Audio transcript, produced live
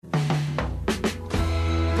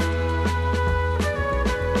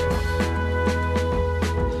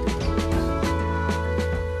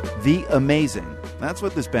The Amazing. That's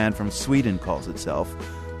what this band from Sweden calls itself.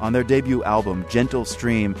 On their debut album, Gentle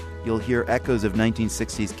Stream, you'll hear echoes of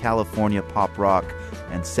 1960s California pop rock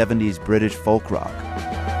and 70s British folk rock.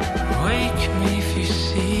 Wake me if you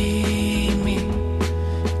see me.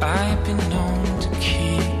 I've been known to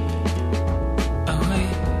keep away.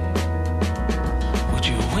 Would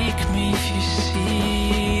you wake me if you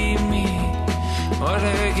see me?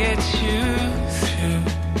 Whatever gets you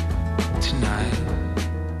through tonight.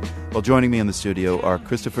 Well, joining me in the studio are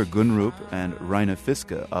Christopher Gunrup and Raina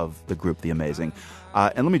Fiske of the group The Amazing.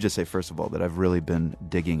 And let me just say, first of all, that I've really been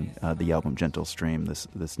digging the album Gentle Stream,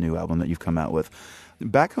 this new album that you've come out with.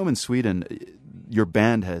 Back home in Sweden, your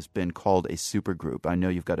band has been called a supergroup. I know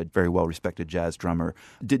you've got a very well-respected jazz drummer.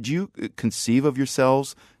 Did you conceive of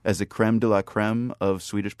yourselves as a creme de la creme of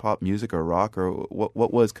Swedish pop music or rock, or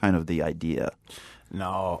what was kind of the idea?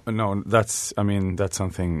 No, that's something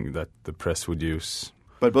that the press would use.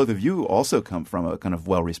 But both of you also come from a kind of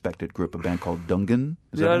well-respected group, a band called Dungen.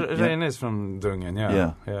 Rain is from Dungen,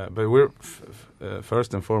 yeah. But we're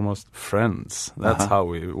first and foremost friends. That's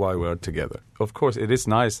why we're together. Of course, it is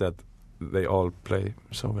nice that they all play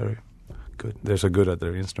so very good. They're so good at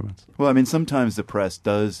their instruments. Well, I mean, sometimes the press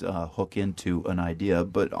does hook into an idea,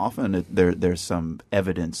 but often there's some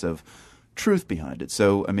evidence of truth behind it.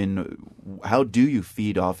 So, I mean, how do you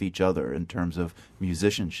feed off each other in terms of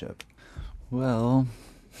musicianship? Well,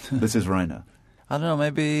 this is Raina. I don't know.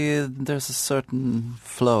 Maybe there's a certain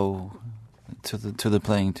flow to the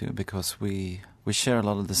playing too, because we share a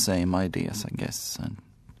lot of the same ideas, I guess, and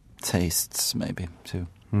tastes maybe too.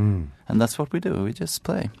 And that's what we do. We just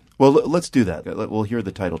play. Well, let's do that. We'll hear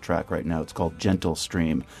the title track right now. It's called Gentle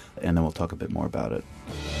Stream, and then we'll talk a bit more about it.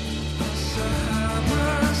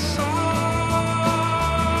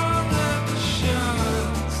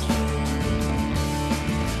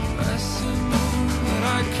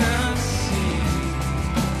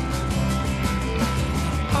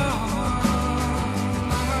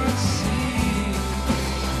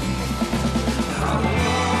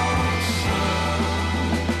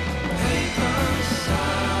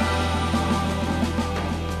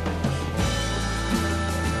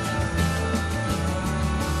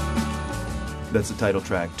 That's the title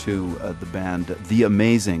track to the band The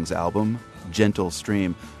Amazing's album, Gentle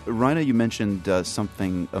Stream. Raina, you mentioned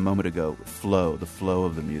something a moment ago, the flow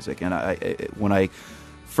of the music. And when I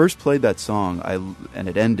first played that song and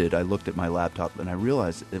it ended, I looked at my laptop and I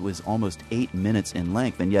realized it was almost 8 minutes in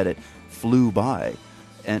length, and yet it flew by.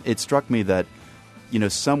 And it struck me that,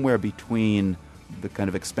 somewhere between the kind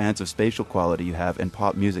of expansive spatial quality you have and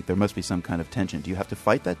pop music, there must be some kind of tension. Do you have to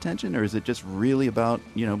fight that tension, or is it just really about,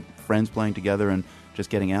 friends playing together and just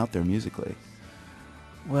getting out there musically?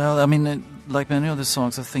 Well, I mean, like many of the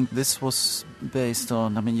songs, I think this was based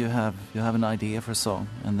on, you have an idea for a song,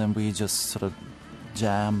 and then we just sort of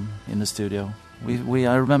jam in the studio.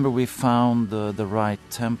 I remember we found the right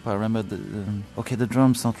tempo. I remember the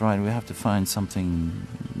drum's not right, we have to find something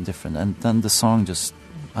different. And then the song just,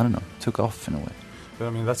 took off in a way.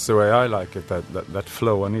 But that's the way I like it, that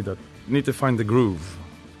flow. I need to find the groove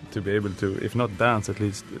to be able to, if not dance, at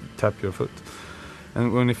least tap your foot.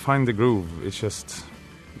 And when you find the groove, it's just,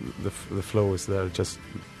 the flow is there. Just,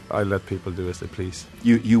 I let people do as they please.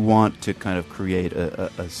 You want to kind of create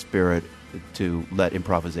a spirit to let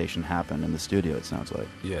improvisation happen in the studio, it sounds like.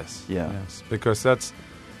 Yes. Yeah. Yes. Because that's,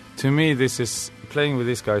 to me, playing with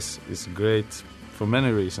these guys is great for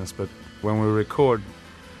many reasons, but when we record,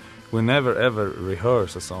 we never ever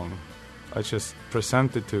rehearse a song. I just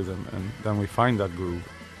present it to them, and then we find that groove.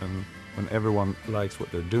 And when everyone likes what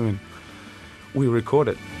they're doing, we record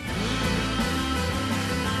it.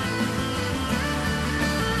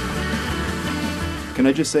 Can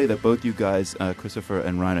I just say that both you guys, Christopher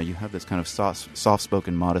and Raina, you have this kind of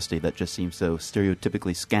soft-spoken modesty that just seems so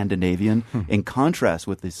stereotypically Scandinavian, in contrast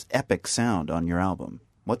with this epic sound on your album.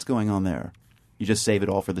 What's going on there? You just save it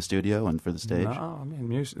all for the studio and for the stage? No,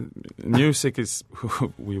 music is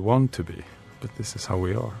who we want to be, but this is how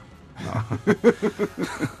we are.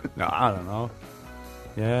 No, I don't know.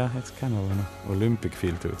 Yeah, it's kind of an Olympic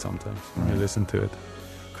feel to it sometimes when you listen to it.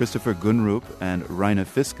 Christopher Gunrup and Raina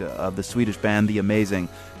Fiske of the Swedish band The Amazing.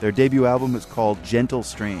 Their debut album is called Gentle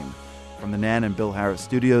Stream. From the Nan and Bill Harris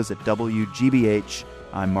studios at WGBH,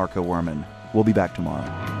 I'm Marco Werman. We'll be back tomorrow.